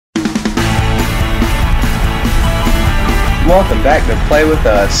welcome back to Play With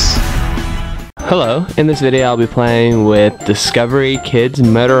Us. Hello, in this video I'll be playing with Discovery Kids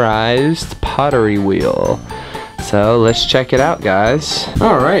Motorized Pottery Wheel. So let's check it out, guys.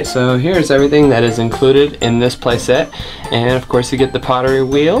 Alright, so here's everything that is included in this playset. And of course you get the pottery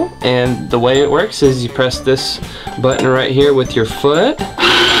wheel, and the way it works is you press this button right here with your foot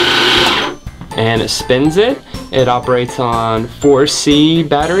and it spins it. It operates on 4C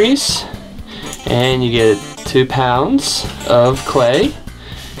batteries, and you get 2 pounds of clay.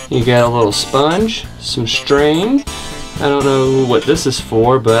 You get a little sponge, some string. I don't know what this is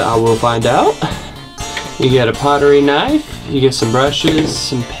for, but I will find out. You get a pottery knife, you get some brushes,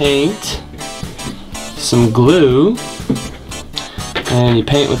 some paint, some glue, and you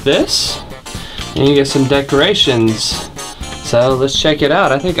paint with this, and you get some decorations. So let's check it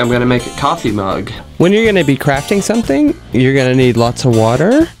out. I think I'm gonna make a coffee mug. When you're gonna be crafting something, you're gonna need lots of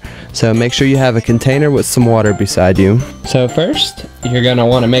water. So make sure you have a container with some water beside you. So first, you're gonna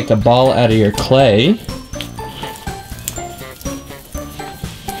wanna make a ball out of your clay.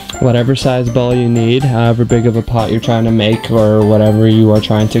 Whatever size ball you need, however big of a pot you're trying to make or whatever you are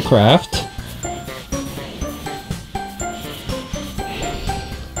trying to craft.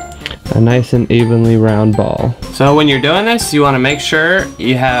 A nice and evenly round ball. So when you're doing this, you wanna make sure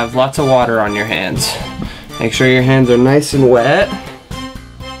you have lots of water on your hands. Make sure your hands are nice and wet.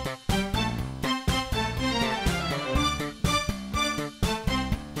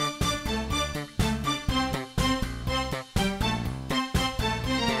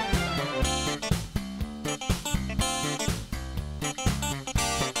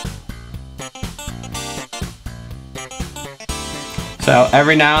 So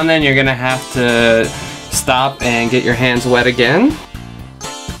every now and then you're gonna have to stop and get your hands wet again.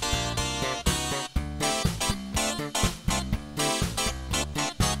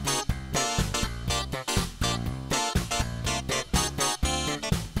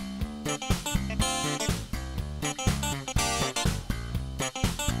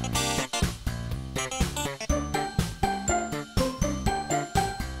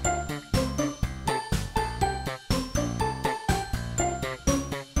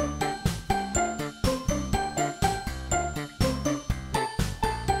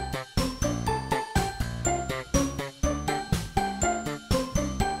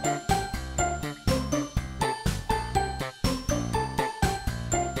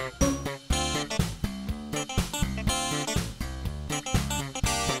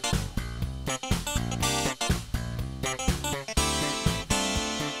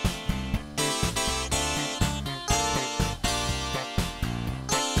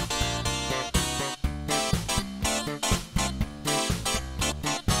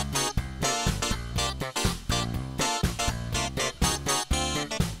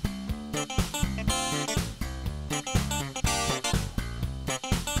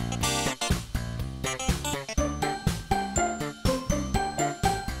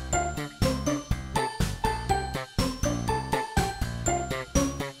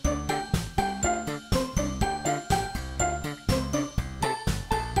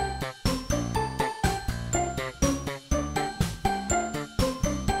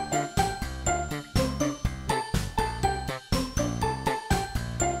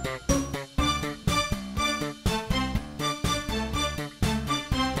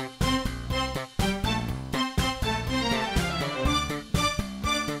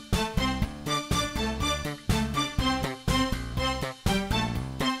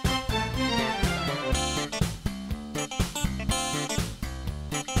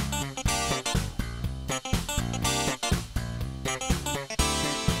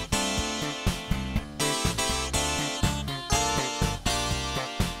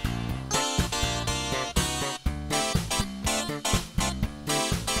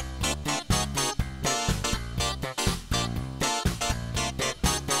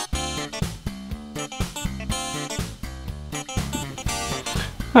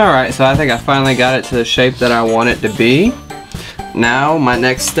 Alright, so I think I finally got it to the shape that I want it to be. Now my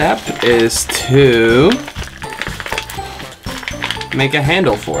next step is to make a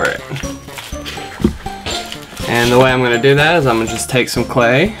handle for it. And the way I'm going to do that is I'm going to just take some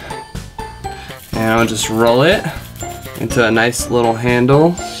clay and I'll just roll it into a nice little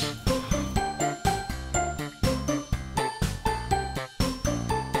handle.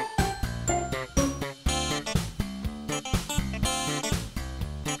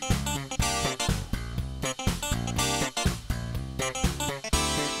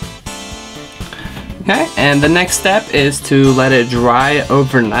 Okay, and the next step is to let it dry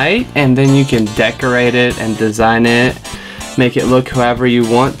overnight, and then you can decorate it and design it make it look however you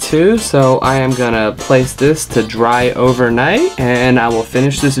want to. So I am gonna place this to dry overnight, and I will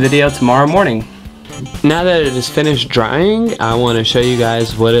finish this video tomorrow morning. Now that it is finished drying, I want to show you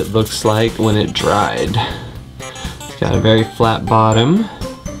guys what it looks like when it dried. It's got a very flat bottom,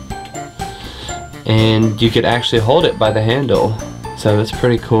 and you could actually hold it by the handle. So it's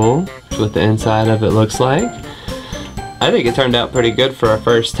pretty cool. That's what the inside of it looks like. I think it turned out pretty good for a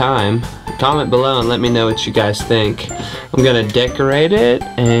first time. Comment below and let me know what you guys think. I'm gonna decorate it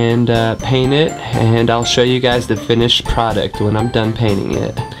and paint it, and I'll show you guys the finished product when I'm done painting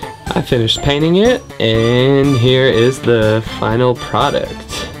it. I finished painting it, and here is the final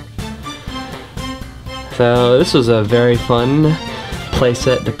product. So this was a very fun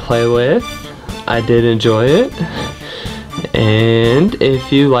playset to play with. I did enjoy it. And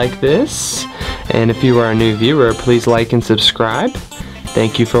if you like this, and if you are a new viewer, please like and subscribe.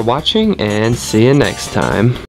 Thank you for watching, and see you next time.